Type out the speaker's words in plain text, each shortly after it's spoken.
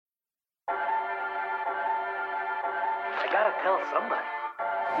gotta tell somebody.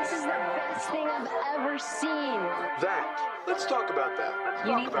 This is the best thing I've ever seen. Let's talk about that.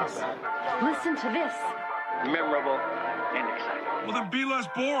 Listen to this. Memorable and exciting. Well, then be less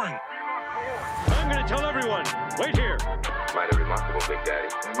boring. I'm going to tell everyone. Wait here. Mighty remarkable, Big Daddy.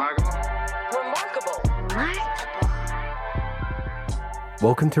 Remarkable.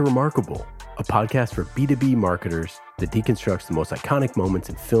 Welcome to Remarkable, a podcast for B2B marketers that deconstructs the most iconic moments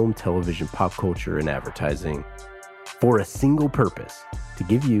in film, television, pop culture, and advertising for a single purpose: to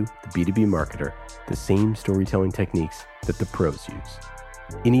give you, the B2B marketer, the same storytelling techniques that the pros use.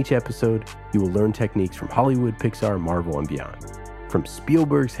 In each episode, you will learn techniques from Hollywood, Pixar, Marvel, and beyond, from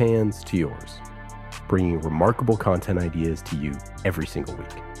Spielberg's hands to yours, bringing remarkable content ideas to you every single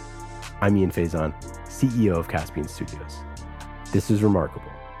week. I'm Ian Faison, CEO of Caspian Studios. This is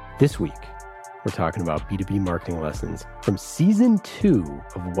Remarkable. This week, we're talking about B2B marketing lessons from Season 2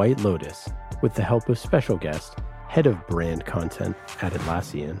 of White Lotus with the help of special guest, Head of Brand Content at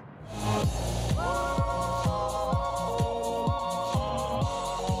Atlassian,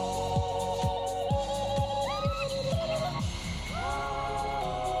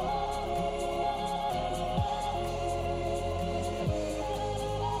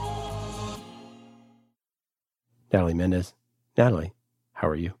 Natalie Mendes. Natalie, how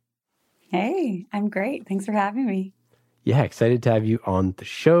are you? Hey, I'm great. Thanks for having me. Yeah, excited to have you on the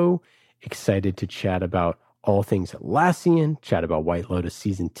show. Excited to chat about all things Atlassian, chat about White Lotus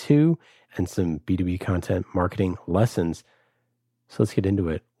Season 2, and some B2B content marketing lessons. So let's get into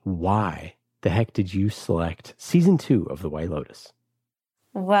it. Why the heck did you select Season 2 of the White Lotus?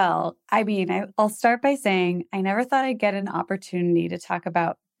 Well, I'll start by saying I never thought I'd get an opportunity to talk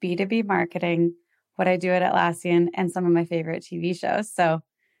about B2B marketing, what I do at Atlassian, and some of my favorite TV shows. So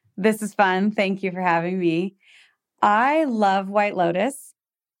this is fun. Thank you for having me. I love White Lotus.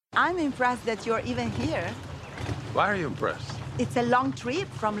 I'm impressed that you're even here. Why are you impressed? It's a long trip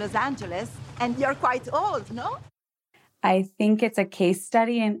from Los Angeles, and you're quite old, no? I think it's a case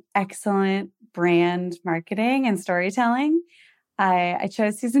study in excellent brand marketing and storytelling. I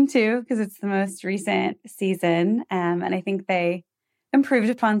chose Season 2 because it's the most recent season, and I think they improved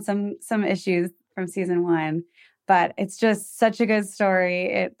upon some issues from Season 1. But it's just such a good story.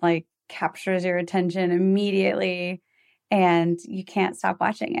 It captures your attention immediately, and you can't stop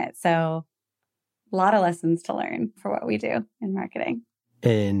watching it. So a lot of lessons to learn for what we do in marketing.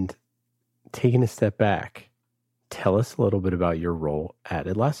 And taking a step back, tell us a little bit about your role at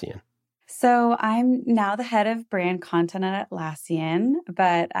Atlassian. So I'm now the head of brand content at Atlassian,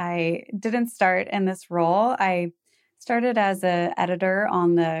 but I didn't start in this role. I started as an editor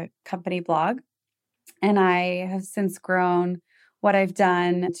on the company blog, and I have since grown what I've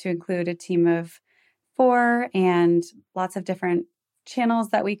done to include a team of 4 and lots of different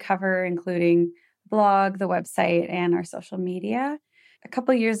channels that we cover, including blog, the website, and our social media. A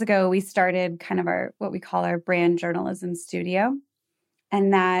couple of years ago, we started kind of what we call our brand journalism studio.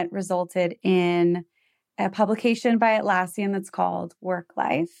 And that resulted in a publication by Atlassian that's called Work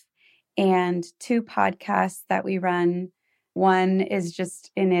Life, and 2 podcasts that we run. One is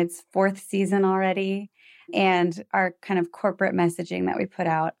just in its 4th season already, and our kind of corporate messaging that we put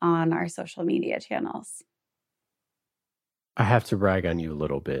out on our social media channels. I have to brag on you a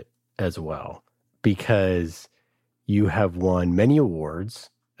little bit as well, because you have won many awards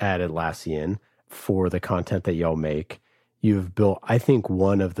at Atlassian for the content that y'all make. You've built, I think,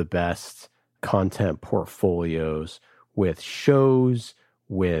 one of the best content portfolios with shows,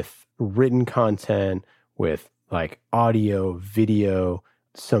 with written content, with audio, video,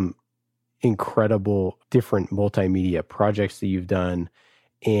 some incredible different multimedia projects that you've done,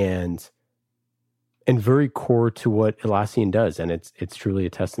 and very core to what Atlassian does. And it's truly a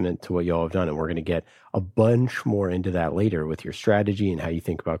testament to what y'all have done. And we're going to get a bunch more into that later with your strategy and how you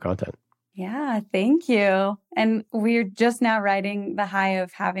think about content. Yeah, thank you. And we're just now riding the high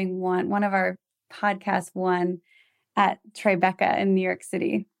of having one of our podcasts won at Tribeca in New York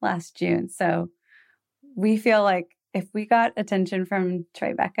City last June. So we feel like if we got attention from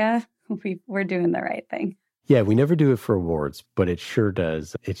Tribeca, we're doing the right thing. Yeah, we never do it for awards, but it sure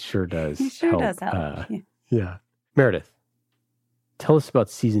does. It sure does help. Does help. Yeah. Meredith, tell us about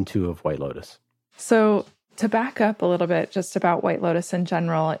Season 2 of White Lotus. So to back up a little bit just about White Lotus in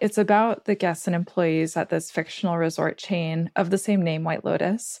general, it's about the guests and employees at this fictional resort chain of the same name, White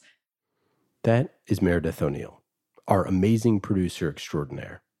Lotus. That is Meredith O'Neill, our amazing producer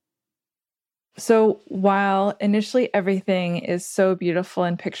extraordinaire. So while initially everything is so beautiful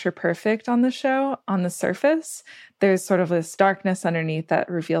and picture perfect on the show, on the surface, there's sort of this darkness underneath that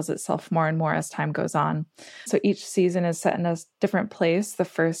reveals itself more and more as time goes on. So each season is set in a different place. The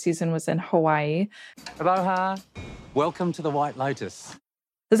first season was in Hawaii. Aloha. Welcome to the White Lotus.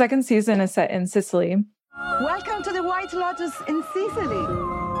 The second season is set in Sicily. Welcome to the White Lotus in Sicily.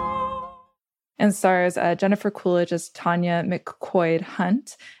 And stars Jennifer Coolidge as Tanya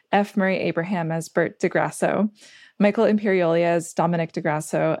McCoy-Hunt, F. Murray Abraham as Bert DeGrasso, Michael Imperioli as Dominic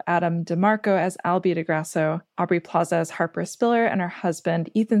DeGrasso, Adam DeMarco as Albie DeGrasso, Aubrey Plaza as Harper Spiller, and her husband,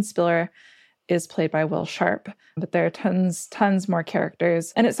 Ethan Spiller, is played by Will Sharp. But there are tons more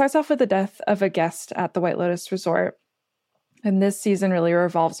characters. And it starts off with the death of a guest at the White Lotus Resort. And this season really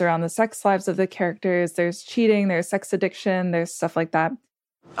revolves around the sex lives of the characters. There's cheating, there's sex addiction, there's stuff like that.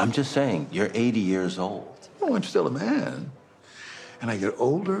 I'm just saying, you're 80 years old. Oh, I'm still a man. And I get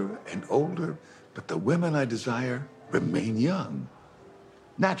older and older, but the women I desire remain young.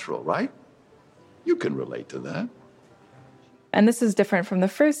 Natural, right? You can relate to that. And this is different from the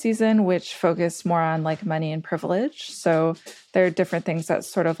first season, which focused more on like money and privilege. So there are different things that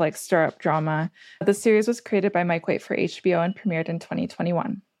sort of like stir up drama. The series was created by Mike White for HBO and premiered in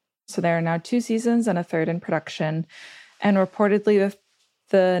 2021. So there are now 2 seasons and a third in production. And reportedly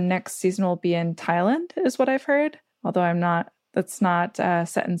the next season will be in Thailand, is what I've heard. Although that's not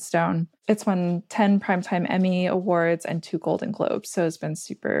set in stone. It's won 10 Primetime Emmy Awards and 2 Golden Globes. So it's been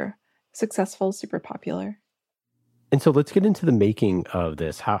super successful, super popular. And so let's get into the making of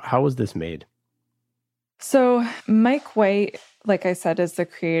this. How was this made? So Mike White, like I said, is the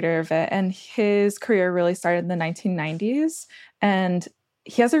creator of it. And his career really started in the 1990s. And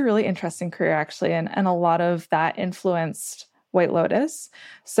he has a really interesting career, actually. And a lot of that influenced White Lotus.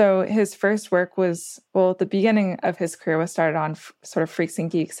 So his first work was, the beginning of his career was started on sort of Freaks and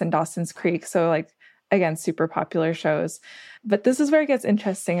Geeks and Dawson's Creek. So like, again, super popular shows. But this is where it gets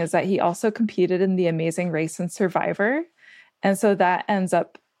interesting, is that he also competed in The Amazing Race and Survivor. And so that ends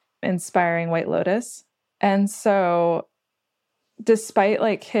up inspiring White Lotus. And so despite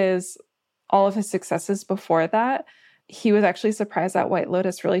like all of his successes before that, he was actually surprised that White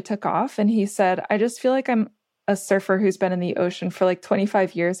Lotus really took off. And he said, I just feel like I'm a surfer who's been in the ocean for like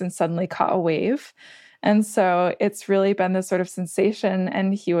 25 years and suddenly caught a wave. And so it's really been this sort of sensation,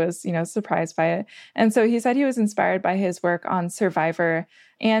 and he was, surprised by it. And so he said he was inspired by his work on Survivor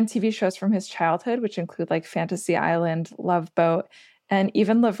and TV shows from his childhood, which include like Fantasy Island, Love Boat, and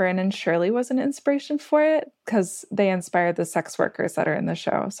even Laverne and Shirley was an inspiration for it because they inspired the sex workers that are in the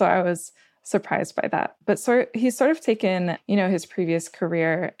show. So I was surprised by that. But he's sort of taken, his previous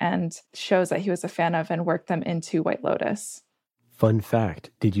career and shows that he was a fan of and worked them into White Lotus. Fun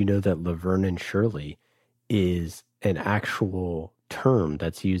fact, did you know that Laverne and Shirley is an actual term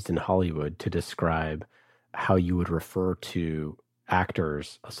that's used in Hollywood to describe how you would refer to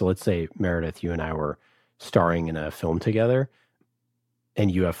actors? So let's say, Meredith, you and I were starring in a film together and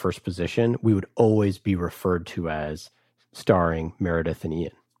you have first position, we would always be referred to as starring Meredith and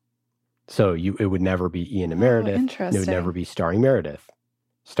Ian. So it would never be Ian and Meredith. And it would never be starring Meredith,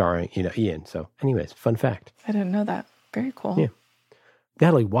 starring, Ian. So anyways, fun fact. I didn't know that. Very cool. Yeah.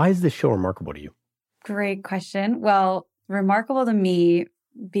 Natalie, why is this show remarkable to you? Great question. Well, remarkable to me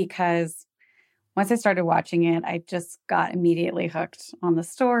because once I started watching it, I just got immediately hooked on the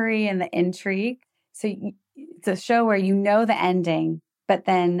story and the intrigue. So it's a show where you know the ending, but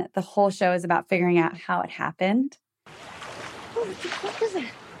then the whole show is about figuring out how it happened. Oh, what is it?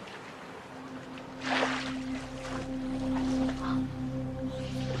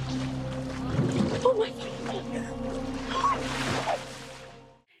 Oh my God.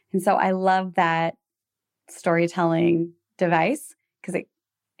 And so I love that storytelling device because it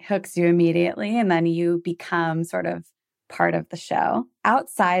hooks you immediately and then you become sort of part of the show.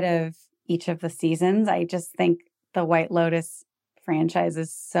 Outside of each of the seasons, I just think the White Lotus franchise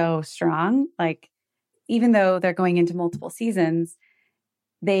is so strong. Like, even though they're going into multiple seasons,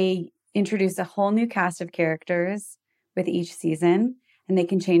 they introduce a whole new cast of characters with each season, and they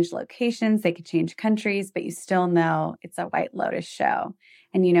can change locations, they can change countries, but you still know it's a White Lotus show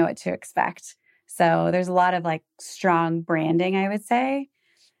and you know what to expect. So there's a lot of like strong branding, I would say.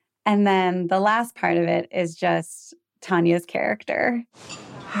 And then the last part of it is just Tanya's character.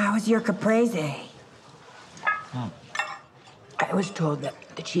 How's your caprese? I was told that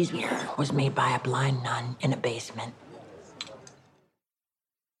the cheese was made by a blind nun in a basement.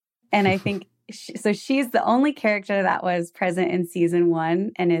 And I think, she's the only character that was present in season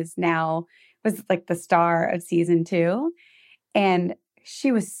 1 and was like the star of season 2. And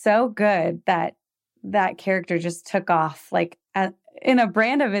she was so good that character just took off like in a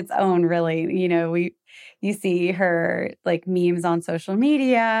brand of its own, really. You see her like memes on social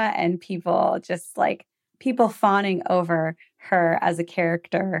media and people fawning over her as a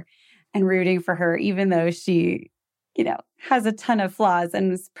character and rooting for her, even though she, has a ton of flaws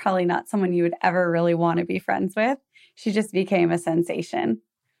and is probably not someone you would ever really want to be friends with. she just became a sensation.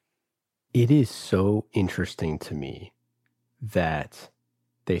 It is so interesting to me that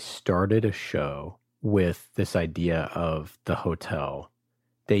they started a show with this idea of the hotel.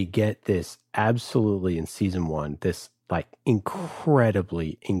 They get this absolutely in season 1, this like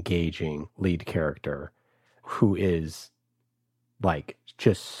incredibly engaging lead character who is like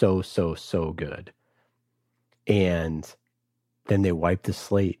just so good. And then they wipe the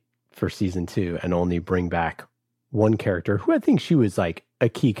slate for season 2 and only bring back one character who I think she was like a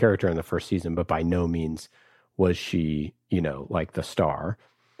key character in the first season, but by no means was she, like the star.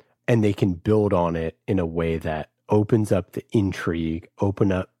 And they can build on it in a way that opens up the intrigue,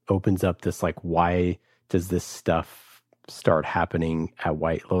 opens up this like, why does this stuff start happening at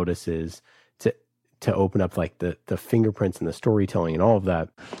White Lotuses, to open up like the fingerprints and the storytelling and all of that.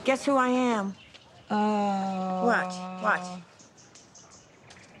 Guess who I am? Watch.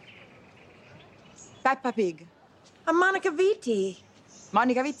 Peppa Pig. I'm Monica Vitti.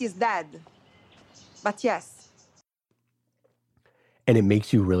 Monica Vitti is dead. But yes. And it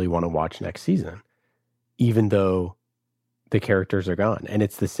makes you really want to watch next season, even though the characters are gone. And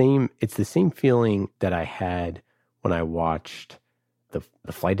it's the same feeling that I had when I watched the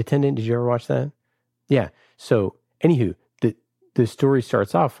Flight Attendant. Did you ever watch that? Yeah. So anywho, the story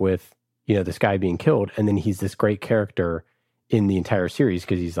starts off with, this guy being killed, and then he's this great character in the entire series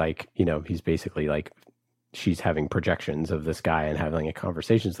because he's like, he's basically like, she's having projections of this guy and having like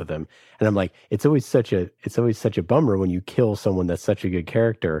conversations with him. And I'm like, it's always such a bummer when you kill someone that's such a good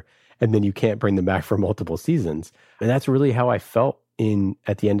character and then you can't bring them back for multiple seasons. And that's really how I felt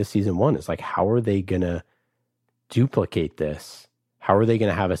at the end of season 1. It's like, how are they going to duplicate this? How are they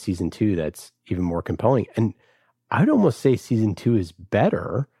going to have a season 2 that's even more compelling? And I'd almost say season 2 is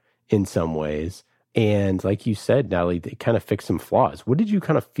better in some ways. And like you said, Natalie, they kind of fixed some flaws. What did you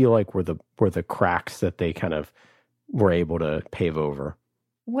kind of feel like were the cracks that they kind of were able to pave over?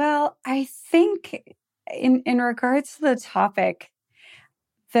 Well, I think in regards to the topic,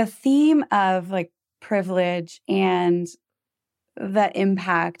 the theme of like privilege and the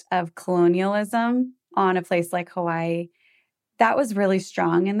impact of colonialism on a place like Hawaii, that was really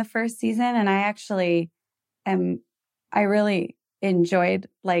strong in the first season. And I really enjoyed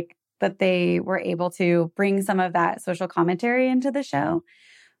like that they were able to bring some of that social commentary into the show.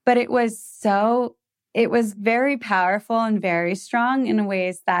 But it was very powerful and very strong in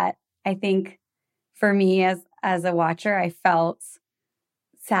ways that I think for me as a watcher, I felt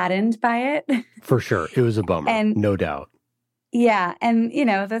saddened by it. For sure. It was a bummer, and, no doubt. Yeah. And,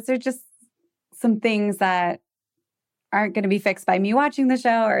 those are just some things that aren't going to be fixed by me watching the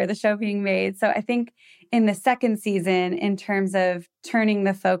show or the show being made. So I think in the second season, in terms of turning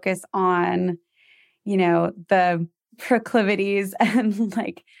the focus on, the proclivities and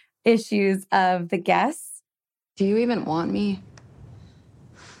like issues of the guests. Do you even want me?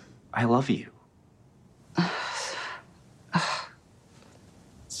 I love you.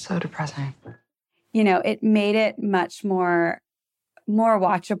 So depressing. It made it much more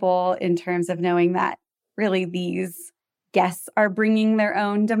watchable in terms of knowing that really these guests are bringing their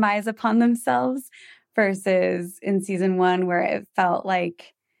own demise upon themselves versus in season 1 where it felt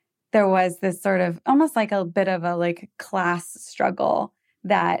like there was this sort of almost like a bit of a like class struggle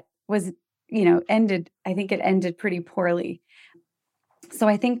that was, ended. I think it ended pretty poorly. So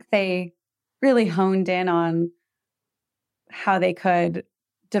I think they really honed in on how they could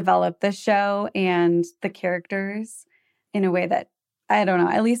develop the show and the characters in a way that, I don't know,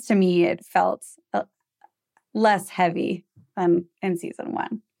 at least to me, it felt less heavy than in season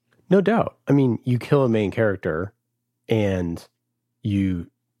 1. No doubt. I mean, you kill a main character and you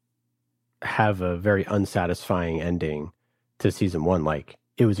have a very unsatisfying ending to season 1. Like,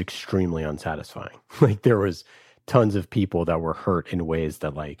 it was extremely unsatisfying. Like, there was tons of people that were hurt in ways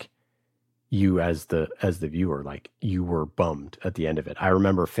that, like, you as the viewer, like, you were bummed at the end of it. I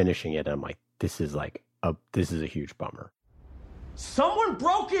remember finishing it and I'm like, this is a huge bummer. Someone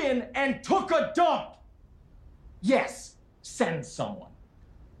broke in and took a dump. Yes, send someone.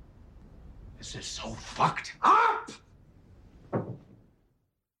 This is so fucked up.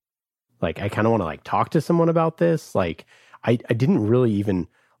 Like, I kind of want to like talk to someone about this. Like, I didn't really even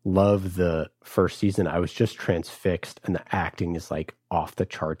love the first season. I was just transfixed and the acting is like off the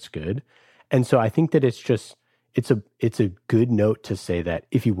charts good. And so I think that it's a good note to say that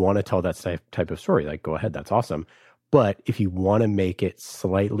if you want to tell that type of story, like, go ahead, that's awesome. But if you want to make it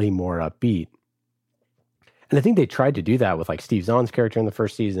slightly more upbeat, and I think they tried to do that with like Steve Zahn's character in the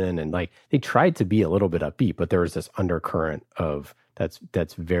first season, and like they tried to be a little bit upbeat, but there was this undercurrent of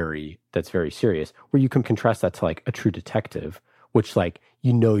that's very serious, where you can contrast that to like a True Detective, which like,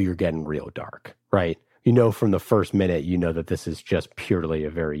 you're getting real dark, right? You know, from the first minute, you know that this is just purely a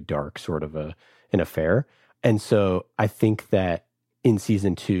very dark sort of an affair. And so I think that in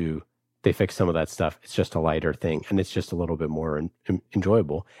season 2, they fix some of that stuff. It's just a lighter thing, and it's just a little bit more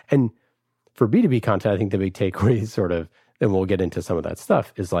enjoyable. And for B2B content, I think the big takeaway is sort of, and we'll get into some of that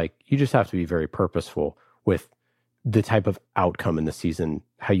stuff, is like, you just have to be very purposeful with the type of outcome in the season,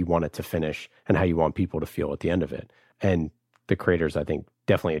 how you want it to finish, and how you want people to feel at the end of it. And the creators, I think,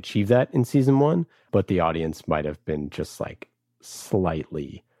 definitely achieved that in season 1, but the audience might have been just like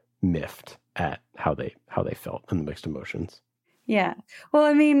slightly miffed at how they felt and the mixed emotions. Yeah. Well,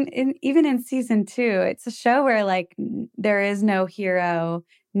 I mean, even in season 2, it's a show where like there is no hero,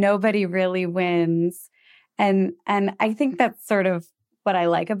 nobody really wins. And I think that's sort of what I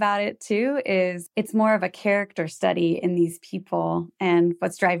like about it too, is it's more of a character study in these people and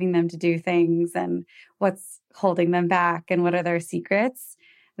what's driving them to do things and what's holding them back and what are their secrets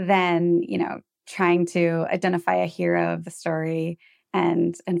than, you know, trying to identify a hero of the story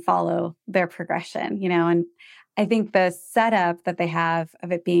and follow their progression, you know. And I think the setup that they have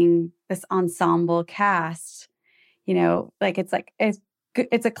of it being this ensemble cast, you know, like it's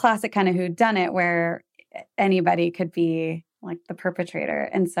a classic kind of whodunit where anybody could be like the perpetrator.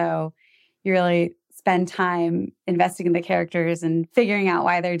 And so you really spend time investing in the characters and figuring out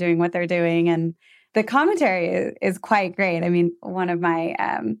why they're doing what they're doing. And the commentary is quite great. I mean, one of my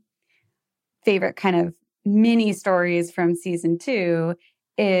favorite kind of mini stories from season 2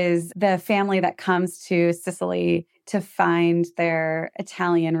 is the family that comes to Sicily to find their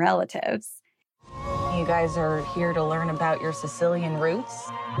Italian relatives. You guys are here to learn about your Sicilian roots?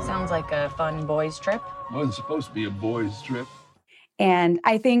 Sounds like a fun boys' trip. Wasn't supposed to be a boys' trip. And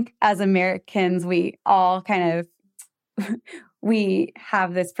I think as Americans, we all kind of, we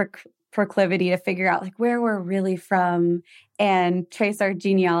have this proclivity to figure out like where we're really from and trace our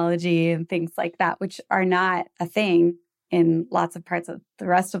genealogy and things like that, which are not a thing in lots of parts of the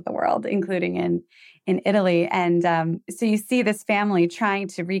rest of the world, including in Italy. And so you see this family trying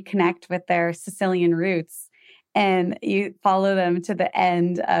to reconnect with their Sicilian roots, and you follow them to the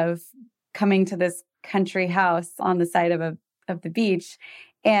end of coming to this country house on the side of the beach,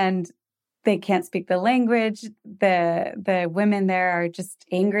 and they can't speak the language. The women there are just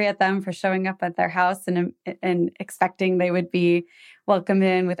angry at them for showing up at their house and expecting they would be welcomed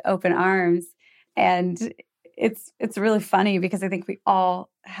in with open arms. And it's really funny because I think we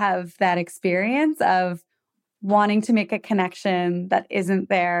all have that experience of wanting to make a connection that isn't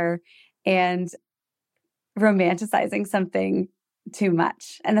there and romanticizing something too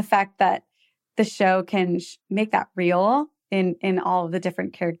much. And the fact that the show can make that real in all of the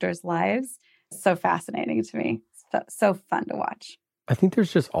different characters' lives, so fascinating to me. So fun to watch. I think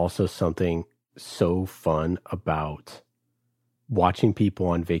there's just also something so fun about watching people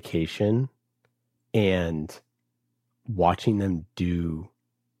on vacation and watching them do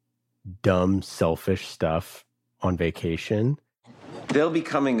dumb, selfish stuff on vacation. They'll be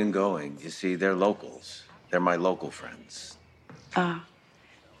coming and going. You see, they're locals. They're my local friends.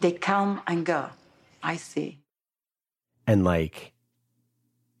 They come and go. I see. And like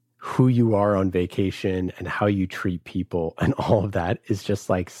who you are on vacation and how you treat people and all of that is just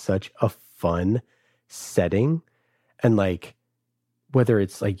like such a fun setting. And like, whether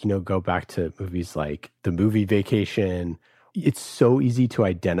it's like, you know, go back to movies like The Movie Vacation, it's so easy to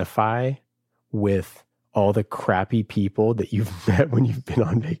identify with all the crappy people that you've met when you've been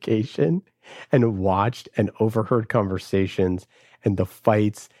on vacation and watched and overheard conversations and the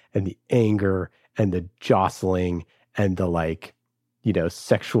fights and the anger and the jostling and the like, you know,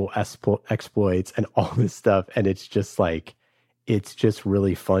 sexual exploits and all this stuff. And it's just like, it's just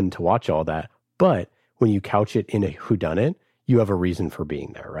really fun to watch all that. But when you couch it in a whodunit, you have a reason for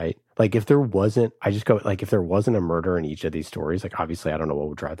being there, right? Like if there wasn't, if there wasn't a murder in each of these stories, like obviously I don't know what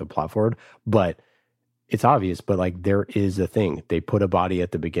would drive the plot forward, but it's obvious, but like there is a thing. They put a body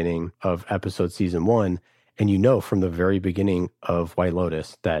at the beginning of episode season 1, and you know from the very beginning of White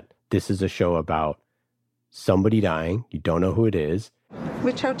Lotus that this is a show about somebody dying. You don't know who it is.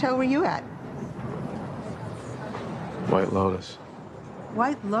 Which hotel were you at? White Lotus.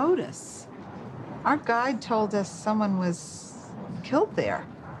 White Lotus. Our guide told us someone was killed there.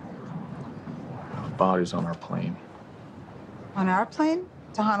 The body's on our plane. On our plane?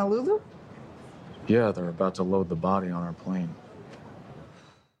 To Honolulu? Yeah, they're about to load the body on our plane.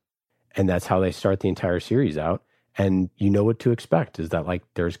 And that's how they start the entire series out. And you know what to expect is that like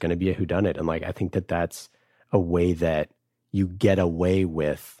there's going to be a whodunit. And like I think that that's a way that you get away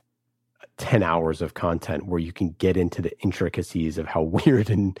with 10 hours of content where you can get into the intricacies of how weird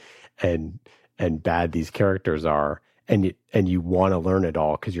and bad these characters are and you want to learn it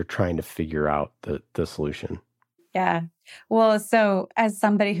all because you're trying to figure out the solution. Yeah. Well, so as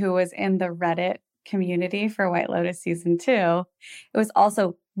somebody who was in the Reddit community for White Lotus season 2, it was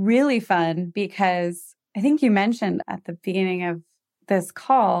also really fun because I think you mentioned at the beginning of this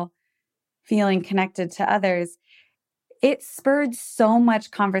call, feeling connected to others. It spurred so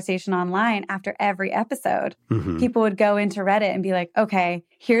much conversation online after every episode. Mm-hmm. People would go into Reddit and be like, okay,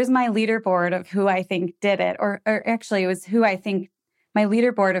 here's my leaderboard of who I think did it. Or actually, it was my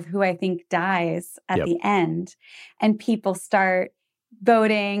leaderboard of who I think dies at the end. And people start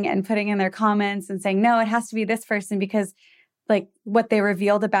voting and putting in their comments and saying, no, it has to be this person because like what they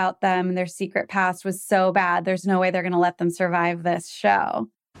revealed about them and their secret past was so bad. There's no way they're going to let them survive this show.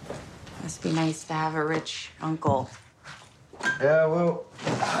 Must be nice to have a rich uncle. Yeah, well,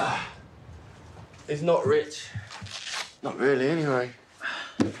 he's not rich. Not really, anyway.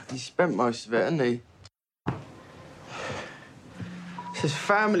 He spent most of it, hasn't he? It's his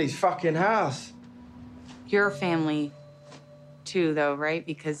family's fucking house. Your family, too, though, right?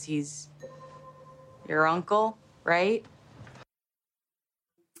 Because he's your uncle, right?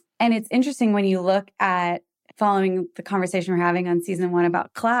 And it's interesting when you look at following the conversation we're having on season 1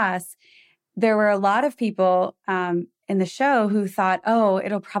 about class, there were a lot of people in the show who thought, oh,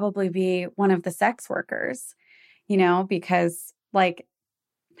 it'll probably be one of the sex workers, because like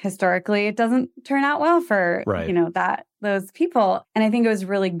historically it doesn't turn out well for, those people. And I think it was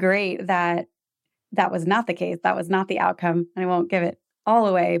really great that that was not the case. That was not the outcome. And I won't give it all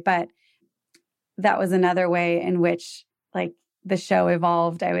away, but that was another way in which like the show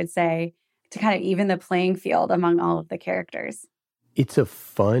evolved, I would say, to kind of even the playing field among all of the characters. It's a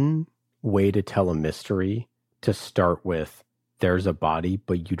fun way to tell a mystery to start with, there's a body,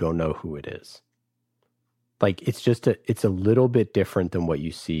 but you don't know who it is. Like, it's a little bit different than what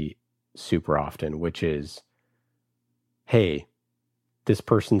you see super often, which is, hey, this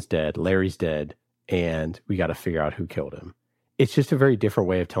person's dead, Larry's dead, and we got to figure out who killed him. It's just a very different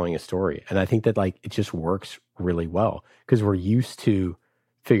way of telling a story. And I think that like, it just works really well because we're used to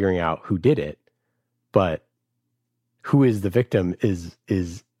figuring out who did it, but who is the victim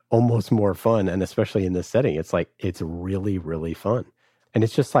is almost more fun. And especially in this setting, it's like, it's really, really fun. And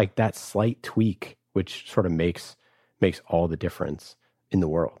it's just like that slight tweak, which sort of makes all the difference in the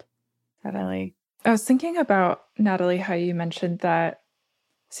world. Totally. I was thinking about, Natalie, how you mentioned that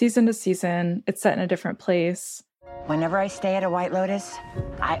season to season, it's set in a different place. Whenever I stay at a White Lotus,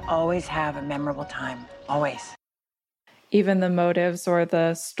 I always have a memorable time. Always. Even the motives or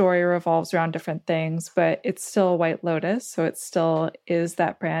the story revolves around different things, but it's still a White Lotus. So it still is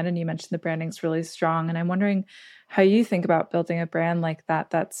that brand. And you mentioned the branding's really strong. And I'm wondering how you think about building a brand like that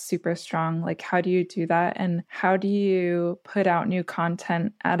that's super strong. Like, how do you do that? And how do you put out new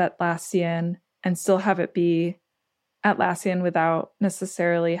content at Atlassian and still have it be Atlassian without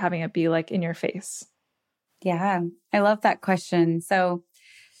necessarily having it be like in your face? Yeah, I love that question. So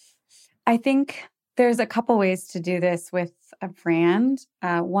I think there's a couple ways to do this with a brand.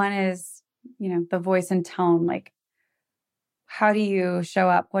 One is, the voice and tone. Like, how do you show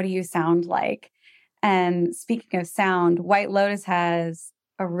up? What do you sound like? And speaking of sound, White Lotus has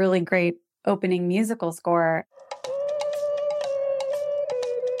a really great opening musical score.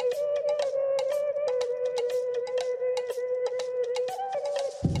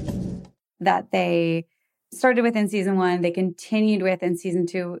 That they started with in season 1, they continued with in season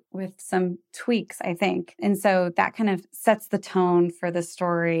 2 with some tweaks, I think. And so that kind of sets the tone for the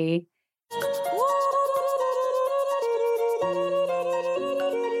story.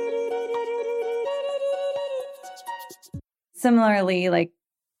 Similarly, like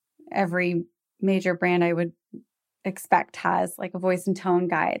every major brand I would expect has like a voice and tone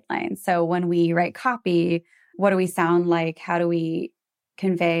guideline. So when we write copy, what do we sound like? How do we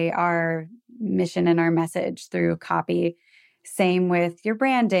convey our mission and our message through copy? Same with your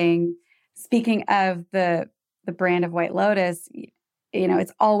branding. Speaking of the brand of White Lotus,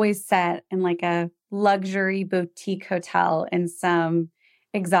 it's always set in like a luxury boutique hotel in some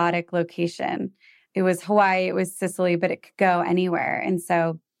exotic location. It was Hawaii, it was Sicily, but it could go anywhere. And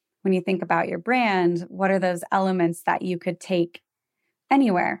so when you think about your brand, what are those elements that you could take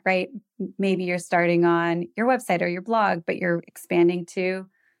anywhere, right? Maybe you're starting on your website or your blog, but you're expanding to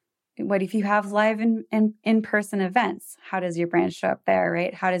what if you have live and in-person events? How does your brand show up there,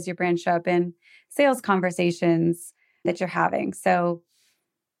 right? How does your brand show up in sales conversations that you're having? So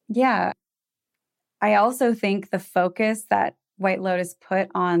yeah, I also think the focus that White Lotus put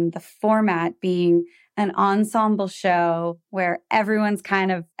on the format being an ensemble show where everyone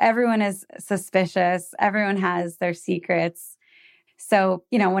is suspicious, everyone has their secrets. So,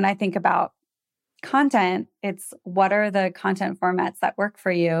 when I think about content, it's what are the content formats that work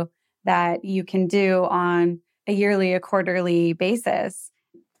for you that you can do on a yearly, a quarterly basis.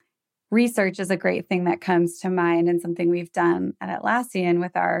 Research is a great thing that comes to mind, and something we've done at Atlassian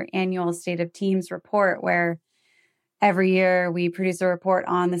with our annual State of Teams report, where every year we produce a report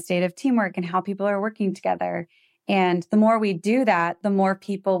on the state of teamwork and how people are working together. And the more we do that, the more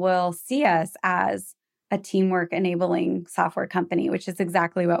people will see us as a teamwork enabling software company, which is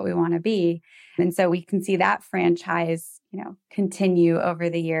exactly what we want to be. And so we can see that franchise, continue over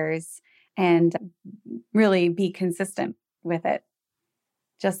the years and really be consistent with it.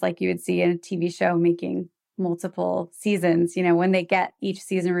 Just like you would see in a TV show making multiple seasons, when they get each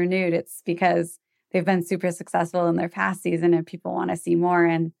season renewed, it's because they've been super successful in their past season and people want to see more.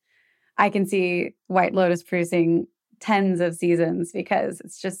 And I can see White Lotus producing tens of seasons because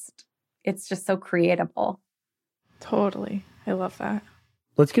it's just so creatable. Totally. I love that.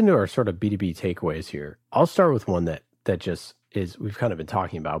 Let's get into our sort of B2B takeaways here. I'll start with one that just is, we've kind of been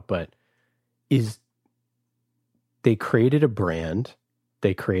talking about, but is they created a brand,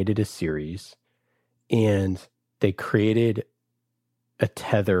 they created a series, and they created a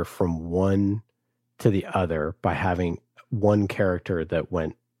tether from one to the other by having one character that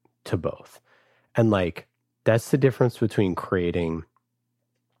went to both. And that's the difference between creating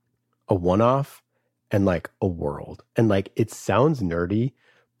a one-off and a world. And it sounds nerdy,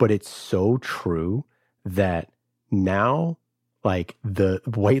 but it's so true that now the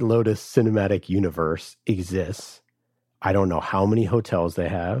White Lotus cinematic universe exists. I don't know how many hotels they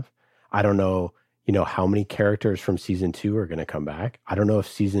have. I don't know, how many characters from season 2 are going to come back. I don't know if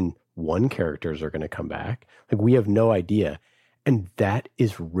season 1 characters are going to come back. We have no idea. And that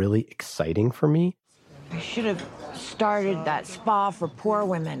is really exciting for me. I should have started that spa for poor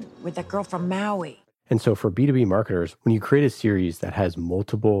women with that girl from Maui. And so for B2B marketers, when you create a series that has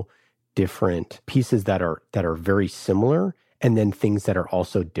multiple different pieces that are very similar and then things that are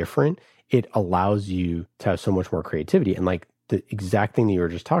also different, it allows you to have so much more creativity. And the exact thing that you were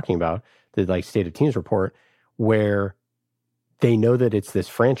just talking about, the State of Teams report, where they know that it's this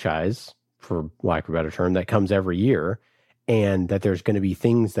franchise, for lack of a better term, that comes every year, and that there's going to be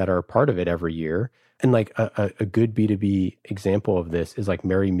things that are part of it every year. And a good B2B example of this is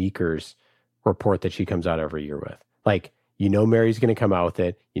Mary Meeker's report that she comes out every year with. Mary's going to come out with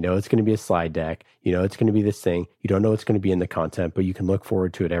it. It's going to be a slide deck. It's going to be this thing. You don't know what's going to be in the content, but you can look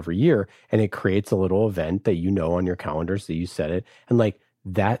forward to it every year. And it creates a little event that on your calendar, so you set it. And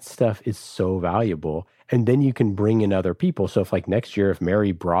that stuff is so valuable. And then you can bring in other people. So if next year, if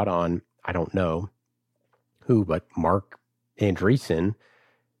Mary brought on, I don't know who, but Mark Andreessen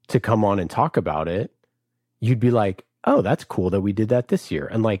to come on and talk about it, you'd be like, oh, that's cool that we did that this year.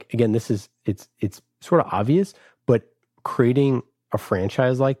 And again, it's sort of obvious, but creating a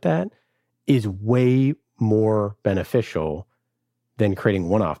franchise like that is way more beneficial than creating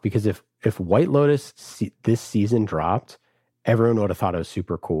one-off. Because if White Lotus this season dropped, everyone would have thought it was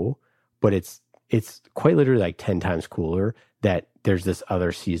super cool, but it's quite literally 10 times cooler that there's this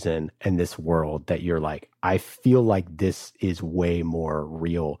other season and this world that you're I feel like this is way more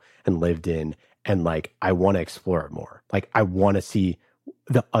real and lived in, and I want to explore it more. I want to see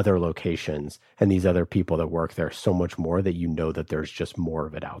the other locations and these other people that work there so much more that that there's just more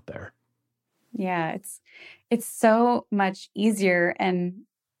of it out there. Yeah, it's so much easier and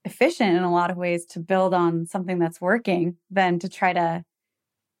efficient in a lot of ways to build on something that's working than to try to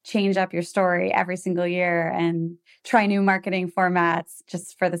change up your story every single year and try new marketing formats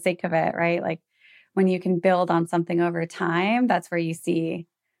just for the sake of it, right? When you can build on something over time, that's where you see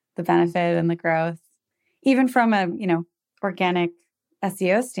the benefit and the growth. Even from a, organic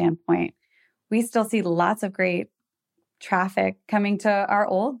SEO standpoint, we still see lots of great traffic coming to our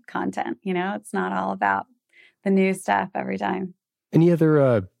old content. It's not all about the new stuff every time. Any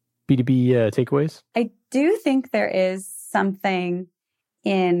other B2B takeaways? I do think there is something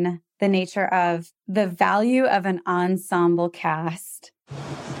in the nature of the value of an ensemble cast.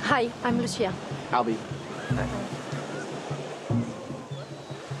 Hi, I'm Lucia. Albie.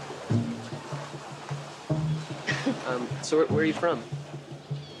 So where are you from?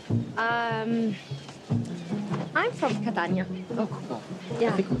 I'm from Catania. Oh, cool.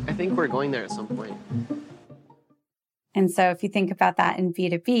 Yeah. I think we're going there at some point. And so if you think about that in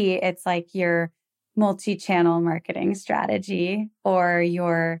B2B, it's your multi-channel marketing strategy or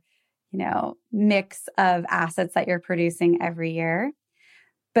your, mix of assets that you're producing every year.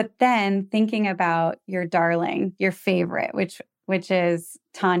 But then thinking about your darling, your favorite, which is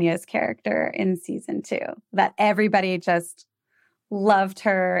Tanya's character in season 2, that everybody just loved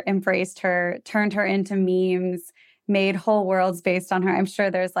her, embraced her, turned her into memes, made whole worlds based on her. I'm sure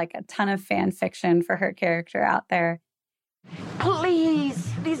there's like a ton of fan fiction for her character out there.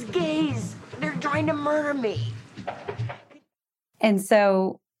 Please, these gays, they're trying to murder me. And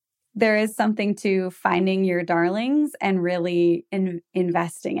so there is something to finding your darlings and really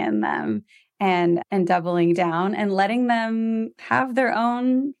investing in them and doubling down and letting them have their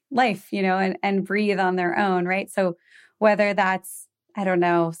own life, you know, and breathe on their own, right? So whether that's, I don't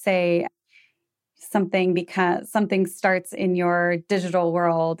know, say something starts in your digital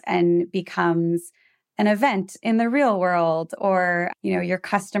world and becomes an event in the real world, or, you know, your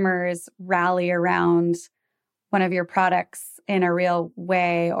customers rally around one of your products in a real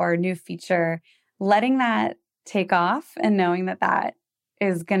way or a new feature, letting that take off and knowing that that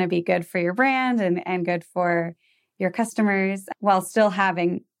is going to be good for your brand and good for your customers while still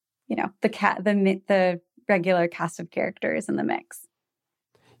having, you know, the regular cast of characters in the mix.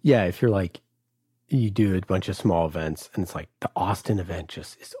 Yeah, if you're like, you do a bunch of small events and it's like the Austin event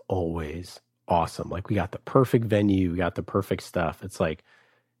just is always awesome. Like we got the perfect venue, we got the perfect stuff. It's like,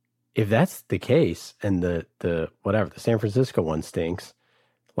 if that's the case and the San Francisco one stinks,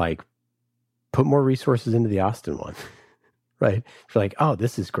 like put more resources into the Austin one, right? If you're like, oh,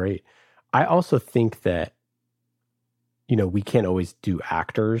 this is great. I also think that, you know, we can't always do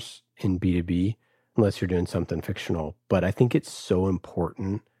actors in B2B unless you're doing something fictional. But I think it's so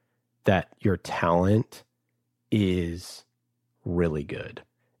important that your talent is really good.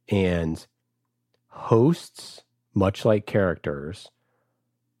 And hosts, much like characters,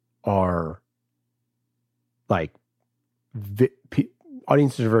 are like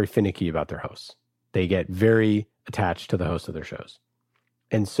audiences are very finicky about their hosts. They get very attached to the host of their shows.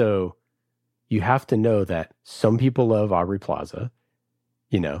 And so you have to know that some people love Aubrey Plaza,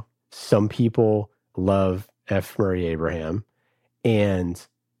 you know, some people love F. Murray Abraham, and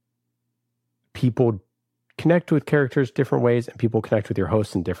people connect with characters different ways and people connect with your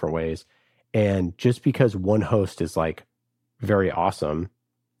hosts in different ways. And just because one host is like very awesome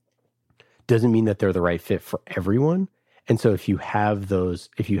doesn't mean that they're the right fit for everyone. And so if you have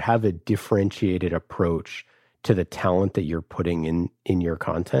a differentiated approach to the talent that you're putting in your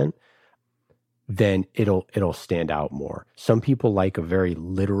content, then it'll stand out more. Some people like a very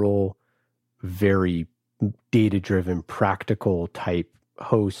literal, very data-driven, practical type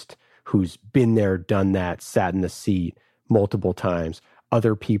host who's been there, done that, sat in the seat multiple times.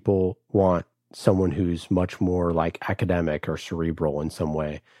 Other people want someone who's much more like academic or cerebral in some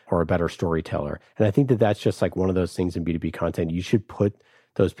way, or a better storyteller. And I think that that's just like one of those things in B2B content. You should put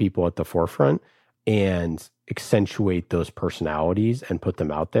those people at the forefront and accentuate those personalities and put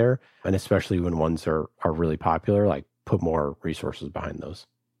them out there. And especially when ones are really popular, like put more resources behind those.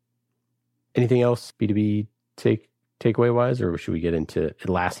 Anything else B2B takeaway wise, or should we get into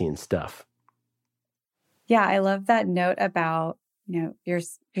Atlassian stuff? Yeah, I love that note about, you know, your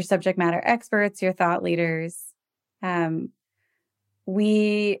subject matter experts, your thought leaders.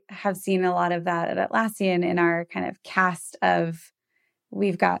 We have seen a lot of that at Atlassian in our kind of cast of,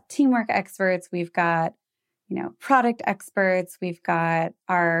 we've got teamwork experts, we've got, you know, product experts, we've got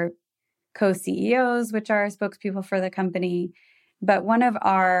our co-CEOs, which are spokespeople for the company. But one of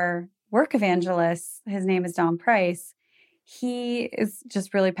our work evangelists, his name is Don Price, he is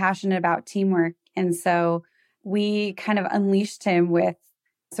just really passionate about teamwork. And so we kind of unleashed him with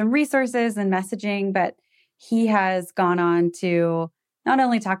some resources and messaging, but he has gone on to not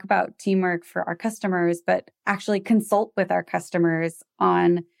only talk about teamwork for our customers, but actually consult with our customers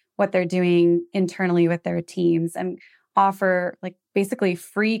on what they're doing internally with their teams and offer like basically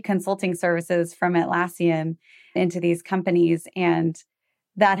free consulting services from Atlassian into these companies. And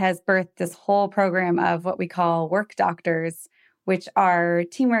that has birthed this whole program of what we call work doctors, which are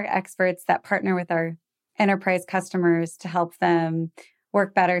teamwork experts that partner with our enterprise customers to help them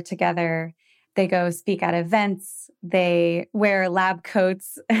work better together. They go speak at events. They wear lab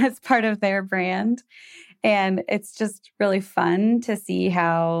coats as part of their brand. And it's just really fun to see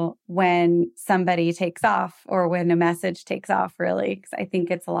how when somebody takes off or when a message takes off, really, because I think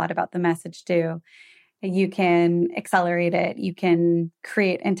it's a lot about the message too. You can accelerate it. You can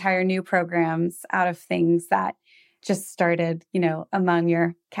create entire new programs out of things that just started, you know, among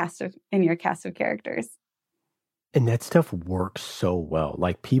your cast of characters. And that stuff works so well.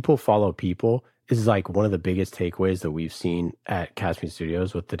 Like people follow people is like one of the biggest takeaways that we've seen at Caspian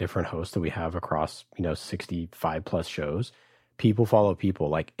Studios with the different hosts that we have across, 65 plus shows. People follow people.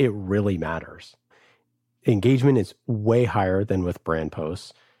 Like it really matters. Engagement is way higher than with brand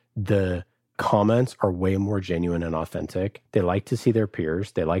posts. The comments are way more genuine and authentic. They like to see their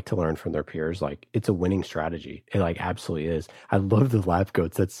peers. They like to learn from their peers. Like it's a winning strategy. It like absolutely is. I love the lab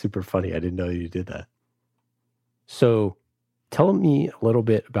coats. That's super funny. I didn't know you did that. So tell me a little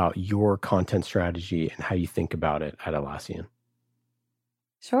bit about your content strategy and how you think about it at Atlassian.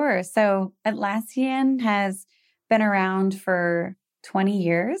 Sure. So Atlassian has been around for 20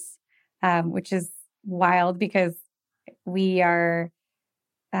 years, which is wild because we are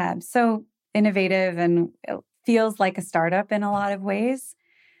so innovative and it feels like a startup in a lot of ways.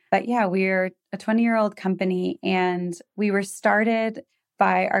 But yeah, we're a 20-year-old company, and we were started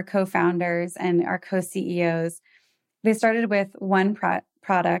by our co-founders and our co-CEOs. They started with one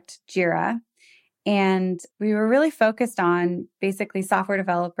product, Jira, and we were really focused on basically software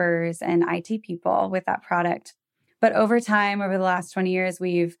developers and IT people with that product. But over time, over the last 20 years,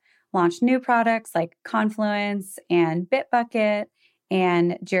 we've launched new products like Confluence and Bitbucket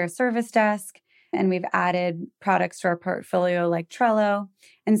and Jira Service Desk. And we've added products to our portfolio like Trello.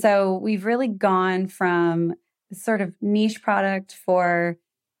 And so we've really gone from sort of niche product for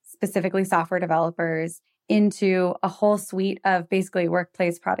specifically software developers into a whole suite of basically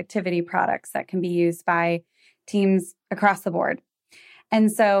workplace productivity products that can be used by teams across the board.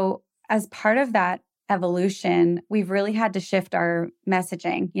 And so as part of that evolution, we've really had to shift our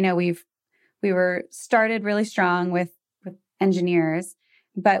messaging. You know, we were started really strong with engineers,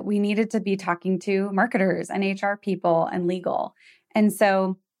 but we needed to be talking to marketers and HR people and legal. And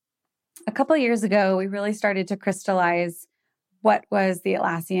so a couple of years ago, we really started to crystallize what was the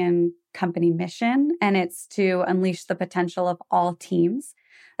Atlassian company mission, and it's to unleash the potential of all teams.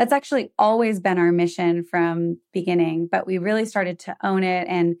 That's actually always been our mission from beginning, but we really started to own it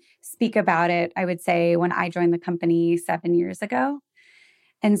and speak about it, I would say, when I joined the company 7 years ago.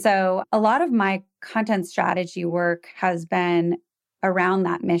 And so a lot of my content strategy work has been around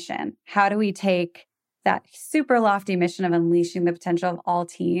that mission. How do we take that super lofty mission of unleashing the potential of all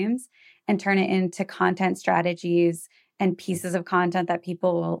teams and turn it into content strategies and pieces of content that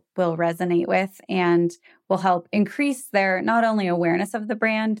people will resonate with and will help increase their not only awareness of the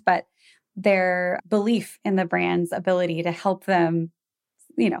brand, but their belief in the brand's ability to help them,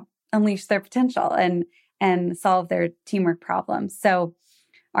 unleash their potential and solve their teamwork problems. So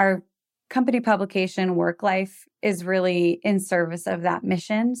our company publication, Work Life, is really in service of that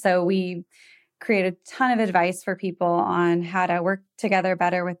mission. So we create a ton of advice for people on how to work together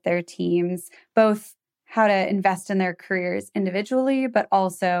better with their teams, both how to invest in their careers individually, but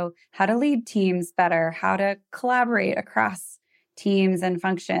also how to lead teams better, how to collaborate across teams and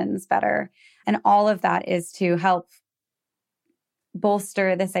functions better. And all of that is to help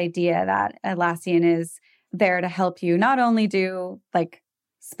bolster this idea that Atlassian is there to help you not only do like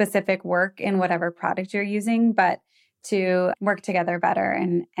specific work in whatever product you're using, but to work together better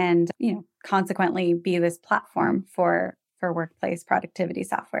and consequently be this platform for workplace productivity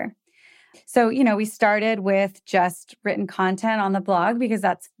software. So, we started with just written content on the blog because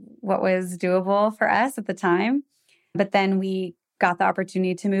that's what was doable for us at the time. But then we got the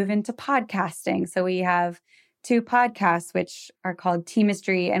opportunity to move into podcasting. So we have 2 podcasts, which are called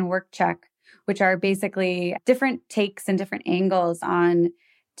Teamistry and Work Check, which are basically different takes and different angles on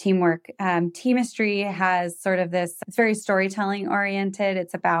teamwork. Teamistry has sort of this, it's very storytelling oriented.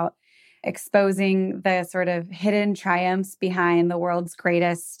 It's about exposing the sort of hidden triumphs behind the world's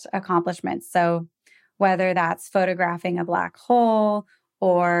greatest accomplishments. So whether that's photographing a black hole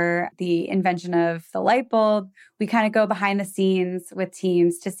or the invention of the light bulb, we kind of go behind the scenes with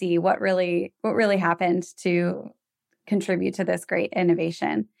teams to see what really happened to contribute to this great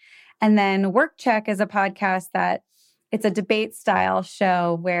innovation. And then Work Check is a podcast that it's a debate style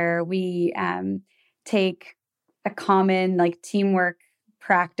show where we take a common like teamwork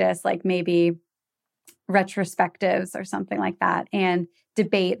practice, like maybe retrospectives or something like that, and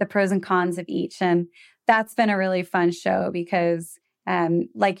debate the pros and cons of each. And that's been a really fun show because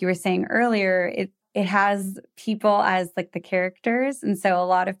like you were saying earlier, it has people as like the characters. And so a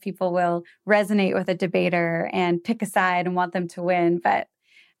lot of people will resonate with a debater and pick a side and want them to win. But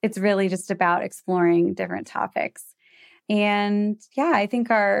it's really just about exploring different topics. And yeah, I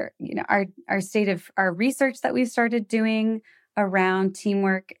think our state of our research that we've started doing around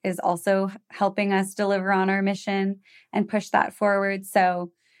teamwork is also helping us deliver on our mission and push that forward.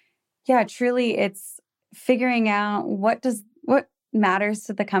 So yeah, truly it's figuring out what matters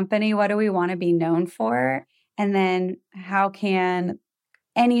to the company, what do we want to be known for, and then how can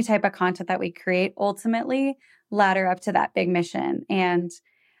any type of content that we create ultimately ladder up to that big mission. And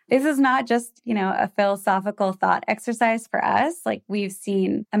this is not just, a philosophical thought exercise for us. Like we've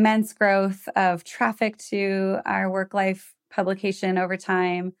seen immense growth of traffic to our Work Life publication over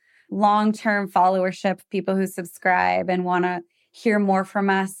time, long-term followership, people who subscribe and want to hear more from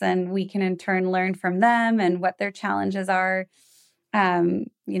us, and we can in turn learn from them and what their challenges are.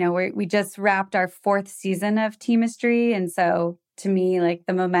 we just wrapped our 4th season of Teamistry. And so to me, like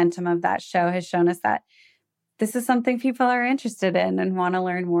the momentum of that show has shown us that this is something people are interested in and want to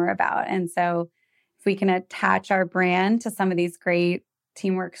learn more about. And so if we can attach our brand to some of these great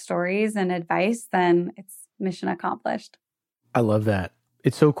teamwork stories and advice, then it's mission accomplished. I love that.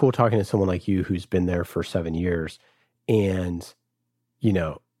 It's so cool talking to someone like you who's been there for 7 years. And,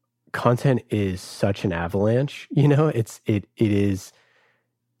 content is such an avalanche. It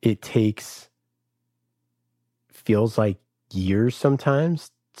feels like years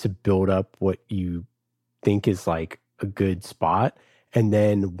sometimes to build up what you think is like a good spot. And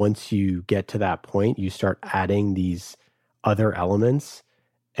then once you get to that point, you start adding these other elements.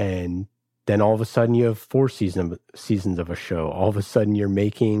 And then all of a sudden you have 4 seasons of a show. All of a sudden you're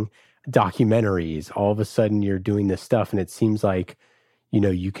making documentaries. All of a sudden you're doing this stuff. And it seems like,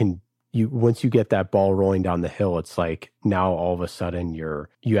 once you get that ball rolling down the hill, it's like now all of a sudden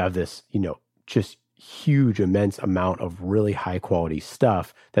you have this, just huge, immense amount of really high quality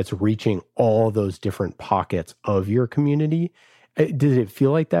stuff that's reaching all those different pockets of your community. Did it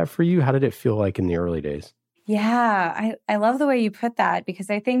feel like that for you? How did it feel like in the early days? Yeah, I love the way you put that, because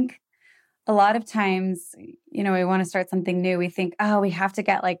I think a lot of times, we want to start something new. We think, we have to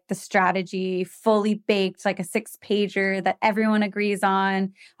get like the strategy fully baked, like a 6-pager that everyone agrees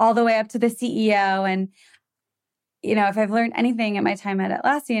on all the way up to the CEO. And, if I've learned anything at my time at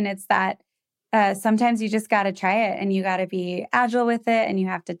Atlassian, it's that sometimes you just got to try it and you got to be agile with it and you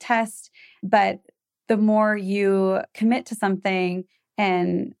have to test. But the more you commit to something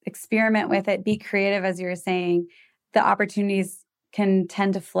and experiment with it, be creative, as you were saying, the opportunities can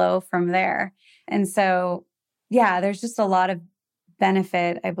tend to flow from there. And so, there's just a lot of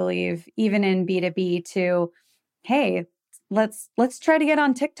benefit, I believe, even in B2B to, hey, let's try to get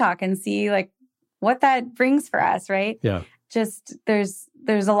on TikTok and see like what that brings for us, right? Yeah. Just there's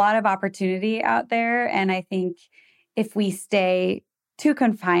a lot of opportunity out there. And I think if we stay too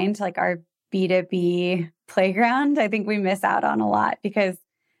confined to like our B2B playground, I think we miss out on a lot, because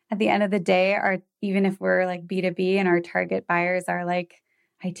at the end of the day, even if we're like B2B and our target buyers are like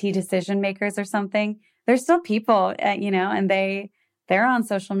IT decision makers or something, they're still people, and they're on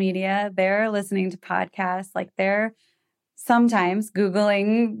social media, they're listening to podcasts, like they're sometimes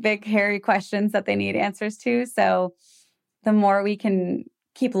Googling big, hairy questions that they need answers to. So the more we can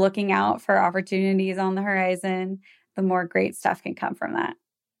keep looking out for opportunities on the horizon, the more great stuff can come from that.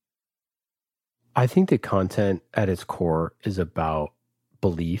 I think that content at its core is about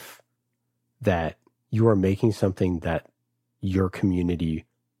belief that you are making something that your community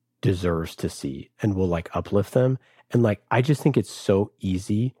deserves to see and will like uplift them. And like, I just think it's so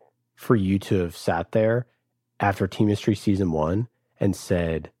easy for you to have sat there after Teamistry season 1 and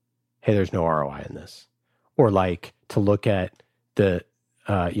said, hey, there's no ROI in this. Or like to look at the,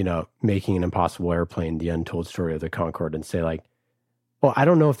 Making an Impossible Airplane, the untold story of the Concorde, and say like, well, I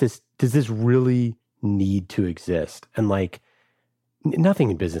don't know if does this really need to exist? And like, nothing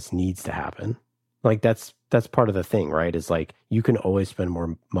in business needs to happen. Like that's part of the thing, right? Is like, you can always spend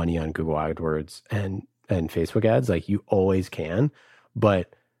more money on Google AdWords and Facebook ads. Like you always can.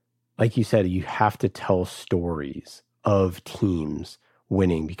 But like you said, you have to tell stories of teams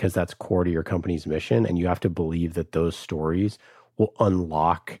winning, because that's core to your company's mission. And you have to believe that those stories will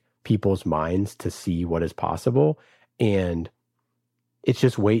unlock people's minds to see what is possible. And it's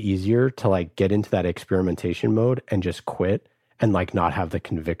just way easier to like get into that experimentation mode and just quit and like not have the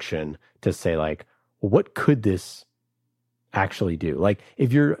conviction to say like, well, what could this actually do? Like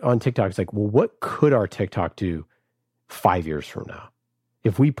if you're on TikTok, it's like, well, what could our TikTok do 5 years from now?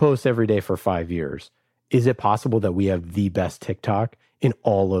 If we post every day for 5 years, is it possible that we have the best TikTok in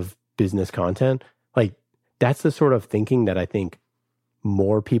all of business content? Like that's the sort of thinking that I think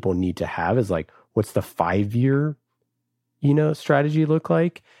more people need to have, is like, what's the 5-year, strategy look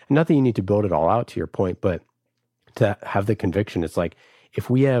like? And not that you need to build it all out, to your point, but to have the conviction. It's like, if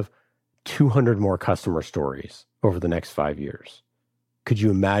we have 200 more customer stories over the next 5 years, could you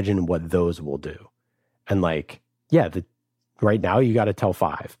imagine what those will do? And like, right now you got to tell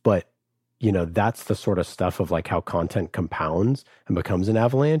 5, but that's the sort of stuff of like how content compounds and becomes an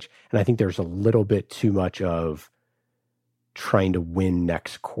avalanche. And I think there's a little bit too much of trying to win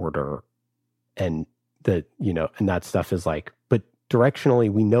next quarter, and and that stuff is like, but directionally,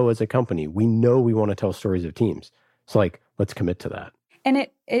 we know as a company, we know we want to tell stories of teams. So like, let's commit to that. And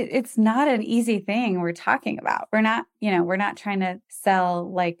it's not an easy thing we're talking about. We're not trying to sell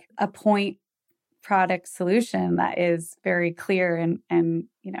like a point product solution that is very clear and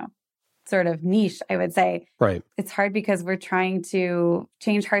sort of niche, I would say. Right. It's hard because we're trying to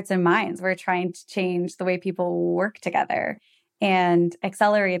change hearts and minds. We're trying to change the way people work together. and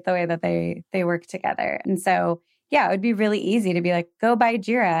accelerate the way that they work together. And so, yeah, it would be really easy to be like, go buy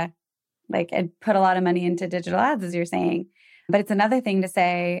Jira, like, and put a lot of money into digital ads, as you're saying. But it's another thing to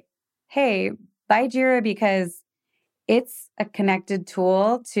say, hey, buy Jira because it's a connected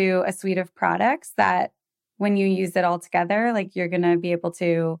tool to a suite of products that when you use it all together, like, you're going to be able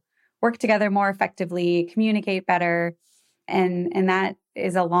to work together more effectively, communicate better. And that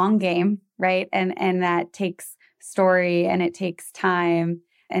is a long game, right? And that takes story and it takes time.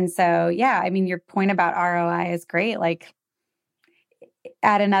 And so, yeah, I mean, your point about ROI is great. Like,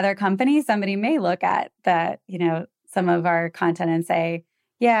 at another company, somebody may look at some of our content and say,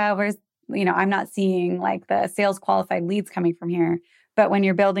 yeah, I'm not seeing like the sales qualified leads coming from here. But when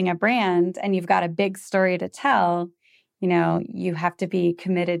you're building a brand and you've got a big story to tell, you have to be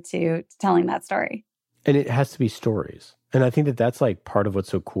committed to telling that story. And it has to be stories. And I think that that's like part of what's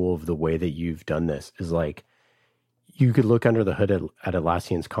so cool of the way that you've done this is like, you could look under the hood at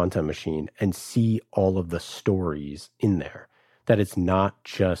Atlassian's content machine and see all of the stories in there, that it's not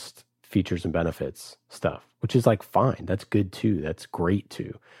just features and benefits stuff, which is like fine. That's good too. That's great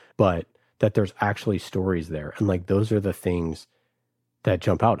too. But that there's actually stories there. And like, those are the things that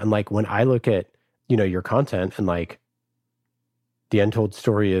jump out. And like, when I look at, your content and like the untold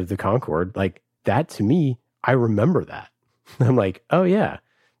story of the Concorde, like that to me, I remember that. I'm like, oh yeah,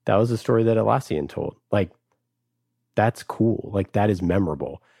 that was a story that Atlassian told. Like, that's cool. Like, that is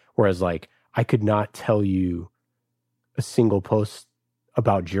memorable. Whereas like, I could not tell you a single post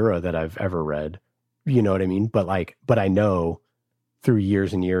about Jira that I've ever read. You know what I mean? But I know through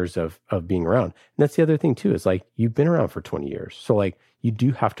years and years of being around. And that's the other thing too, is like, you've been around for 20 years. So like, you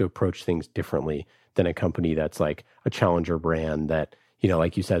do have to approach things differently than a company that's like a challenger brand that,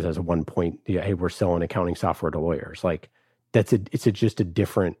 like you said, has a 1 point, hey, we're selling accounting software to lawyers. Like, it's a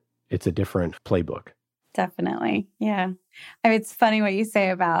different playbook. Definitely. Yeah. I mean, it's funny what you say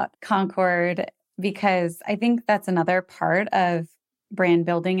about Concorde, because I think that's another part of brand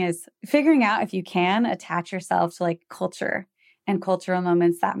building is figuring out if you can attach yourself to like culture and cultural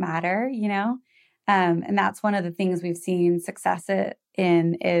moments that matter, and that's one of the things we've seen success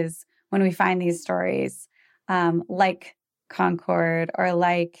in is when we find these stories like Concorde or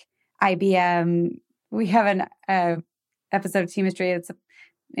like IBM. We have an episode of Team History that's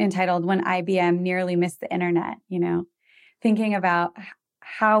entitled When IBM Nearly Missed the Internet, thinking about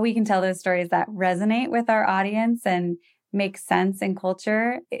how we can tell those stories that resonate with our audience and make sense in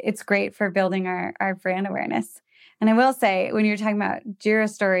culture. It's great for building our brand awareness. And I will say, when you're talking about Jira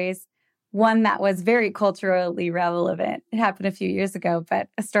stories, one that was very culturally relevant, it happened a few years ago, but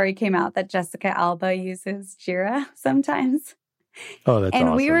a story came out that Jessica Alba uses Jira sometimes. Oh, that's and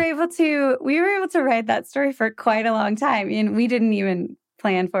awesome. we were able to write that story for quite a long time. And we didn't even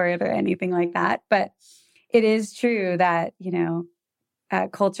plan for it or anything like that. But it is true that,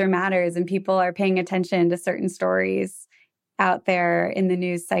 culture matters and people are paying attention to certain stories out there in the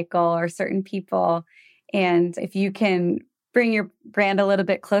news cycle or certain people. And if you can bring your brand a little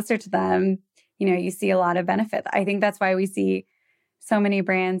bit closer to them, you see a lot of benefit. I think that's why we see so many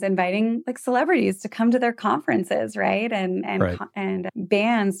brands inviting like celebrities to come to their conferences, right? And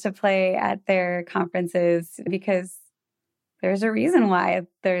bands to play at their conferences, because there's a reason why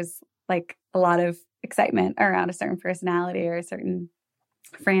there's like a lot of excitement around a certain personality or a certain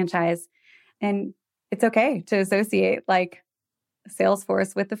franchise. And it's okay to associate like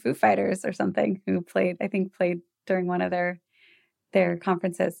Salesforce with the Foo Fighters or something who played during one of their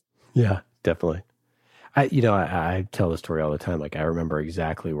conferences. Yeah, definitely. I tell the story all the time. Like, I remember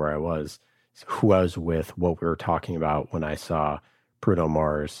exactly where I was, who I was with, what we were talking about when I saw Bruno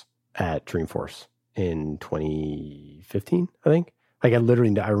Mars at Dreamforce in 2015, I think. Like,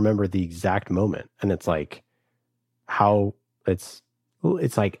 I remember the exact moment. And it's like how it's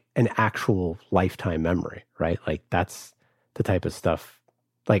like an actual lifetime memory, right? Like, that's the type of stuff.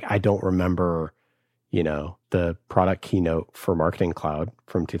 Like, I don't remember, the product keynote for Marketing Cloud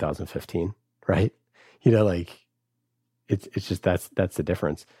from 2015, right? Like, it's just that's the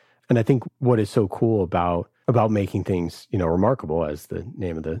difference. And I think what is so cool about making things, remarkable, as the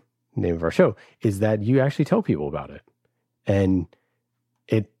name of our show, is that you actually tell people about it. And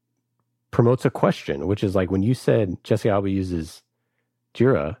it promotes a question, which is like, when you said Jessica Alba uses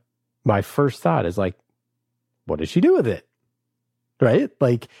Jira, my first thought is like, what does she do with it? Right?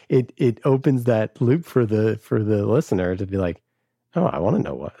 Like, it opens that loop for the listener to be like, oh, I want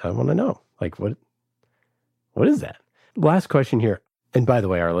to know. Like, what is that? Last question here. And by the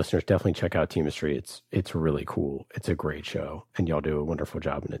way, our listeners, definitely check out Team History. It's really cool. It's a great show, and y'all do a wonderful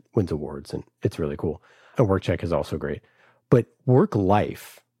job, and it wins awards, and it's really cool. And WorkCheck is also great. But Work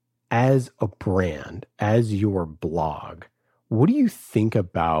Life as a brand, as your blog, What do you think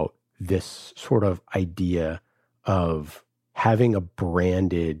about this sort of idea of having a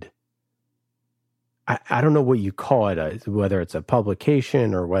branded, I don't know what you call it, whether it's a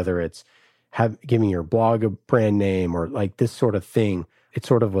publication or whether it's giving your blog a brand name or like this sort of thing. It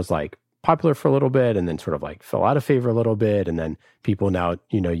sort of was like popular for a little bit and then sort of like fell out of favor a little bit. And then people now,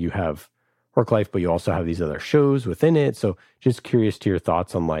 you have Work Life, but you also have these other shows within it. So just curious to your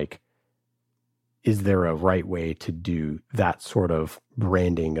thoughts on like, is there a right way to do that sort of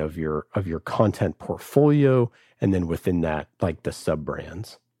branding of your content portfolio? And then within that, like the sub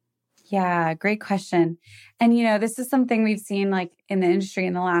brands? Yeah, great question. And, this is something we've seen like in the industry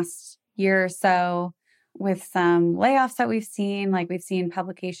in the last year or so with some layoffs that we've seen, like we've seen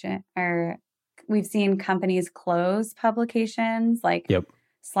we've seen companies close publications, like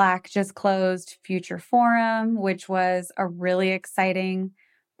Slack just closed Future Forum, which was a really exciting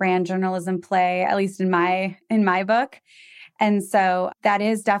brand journalism play, at least in my book. And so that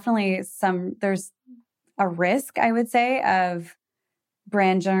is definitely there's a risk, I would say, of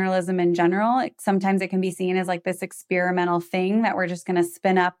brand journalism in general. Sometimes it can be seen as like this experimental thing that we're just going to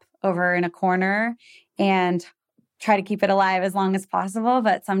spin up over in a corner and try to keep it alive as long as possible.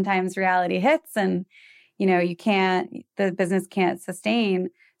 But sometimes reality hits and, the business can't sustain.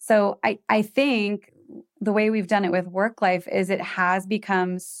 So I think the way we've done it with Work Life is it has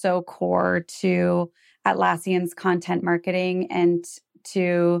become so core to Atlassian's content marketing and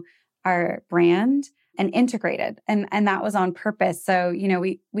to our brand and integrated. And that was on purpose. So,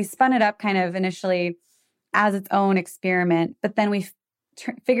 we spun it up kind of initially as its own experiment, but then we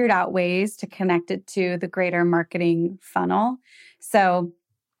figured out ways to connect it to the greater marketing funnel. So,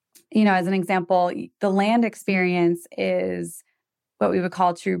 as an example, the land experience is what we would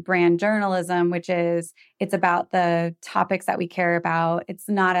call true brand journalism, which is it's about the topics that we care about. It's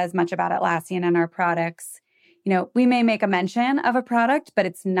not as much about Atlassian and our products. We may make a mention of a product, but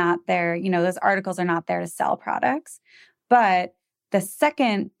it's not there. Those articles are not there to sell products. But the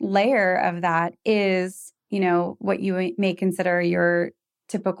second layer of that is, what you may consider your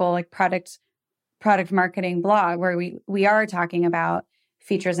typical like product marketing blog, where we are talking about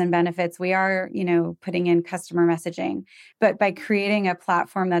features and benefits. We are, putting in customer messaging. But by creating a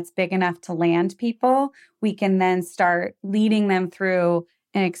platform that's big enough to land people, we can then start leading them through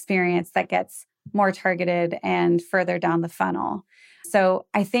an experience that gets more targeted and further down the funnel. So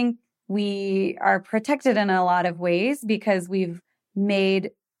I think we are protected in a lot of ways because we've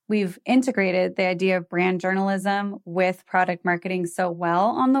integrated the idea of brand journalism with product marketing so well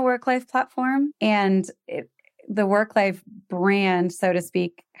on the Work Life platform. And the Work Life brand, so to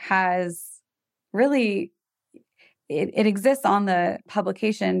speak, has really, it exists on the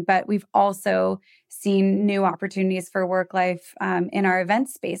publication, but we've also seen new opportunities for Work Life in our event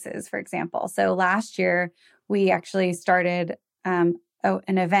spaces, for example. So last year, we actually started an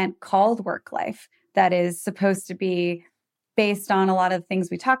event called Work Life that is supposed to be based on a lot of the things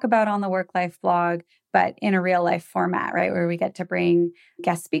we talk about on the Work Life blog, but in a real life format, right? Where we get to bring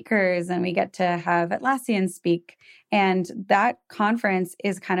guest speakers and we get to have Atlassian speak. And that conference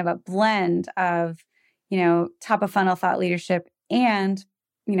is kind of a blend of, top of funnel thought leadership and,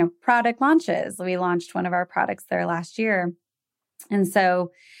 product launches. We launched one of our products there last year. And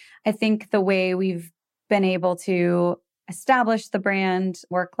so I think the way we've been able to establish the brand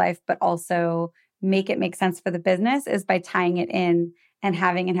Work Life, but also make it make sense for the business is by tying it in and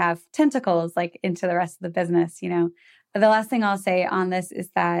having it have tentacles like into the rest of the business. The last thing I'll say on this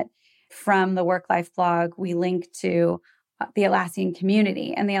is that from the Work Life blog, we link to the Atlassian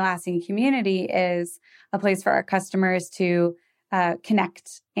community. And the Atlassian community is a place for our customers to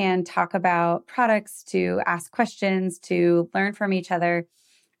connect and talk about products, to ask questions, to learn from each other.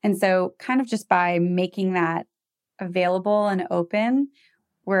 And so kind of just by making that available and open,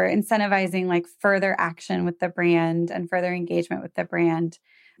 we're incentivizing like further action with the brand and further engagement with the brand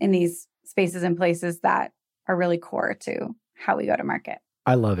in these spaces and places that are really core to how we go to market.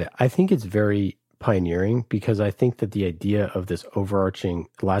 I love it. I think it's very pioneering because I think that the idea of this overarching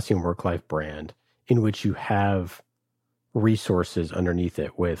Atlassian Work Life brand in which you have resources underneath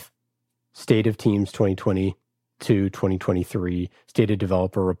it with State of Teams 2022, 2023, State of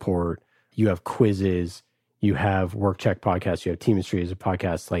Developer Report, you have quizzes, you have Work Check podcasts, you have Team Industry as a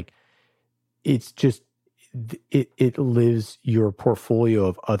podcast. Like it's just, it lives, your portfolio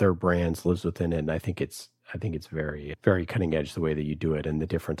of other brands lives within it. And I think it's very, very cutting edge the way that you do it and the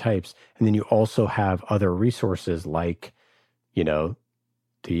different types. And then you also have other resources like,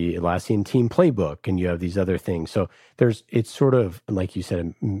 the Atlassian Team Playbook, and you have these other things. So it's sort of, like you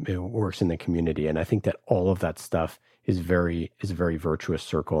said, it works in the community. And I think that all of that stuff is a very virtuous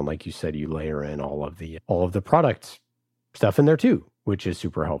circle. And like you said, you layer in all of the product stuff in there too, which is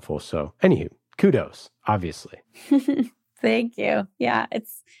super helpful. So anywho, kudos, obviously. Thank you. Yeah,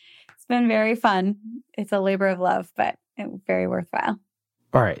 it's been very fun. It's a labor of love, but very worthwhile.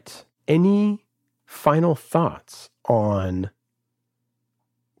 All right. Any final thoughts on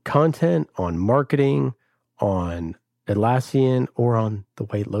content, on marketing, on Atlassian, or on The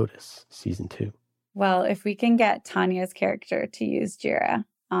White Lotus season 2? Well, if we can get Tanya's character to use Jira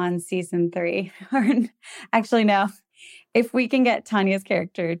on season 3, or actually, no, if we can get Tanya's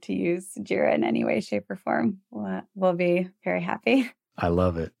character to use Jira in any way, shape, or form, we'll be very happy. I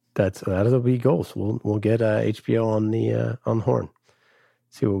love it. That'll be goals. We'll get HBO on the horn.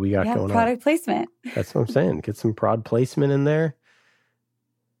 See what we got going on. Product placement. That's what I'm saying. Get some prod placement in there.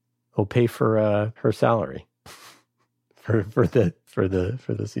 We'll pay for her salary for the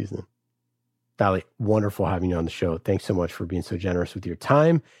season. Natalie, wonderful having you on the show. Thanks so much for being so generous with your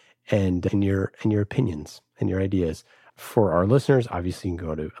time and your opinions and your ideas. For our listeners, obviously you can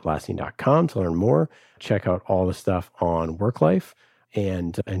go to Atlassian.com to learn more. Check out all the stuff on work life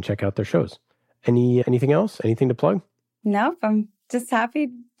and check out their shows. Anything else? Anything to plug? Nope. I'm just happy.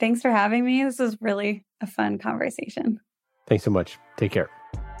 Thanks for having me. This was really a fun conversation. Thanks so much. Take care.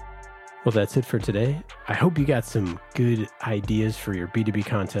 Well, that's it for today. I hope you got some good ideas for your B2B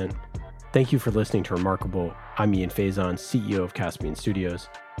content. Thank you for listening to Remarkable. I'm Ian Faison, CEO of Caspian Studios.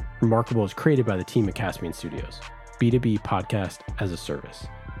 Remarkable is created by the team at Caspian Studios, B2B podcast as a service.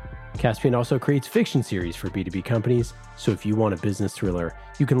 Caspian also creates fiction series for B2B companies, so if you want a business thriller,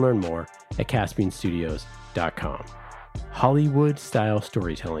 you can learn more at caspianstudios.com. Hollywood-style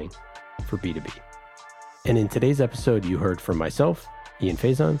storytelling for B2B. And in today's episode, you heard from myself, Ian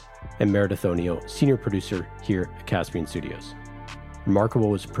Faison, and Meredith O'Neill, senior producer here at Caspian Studios. Remarkable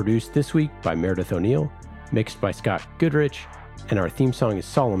was produced this week by Meredith O'Neill, mixed by Scott Goodrich, and our theme song is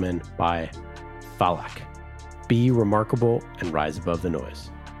Solomon by Falak. Be remarkable and rise above the noise.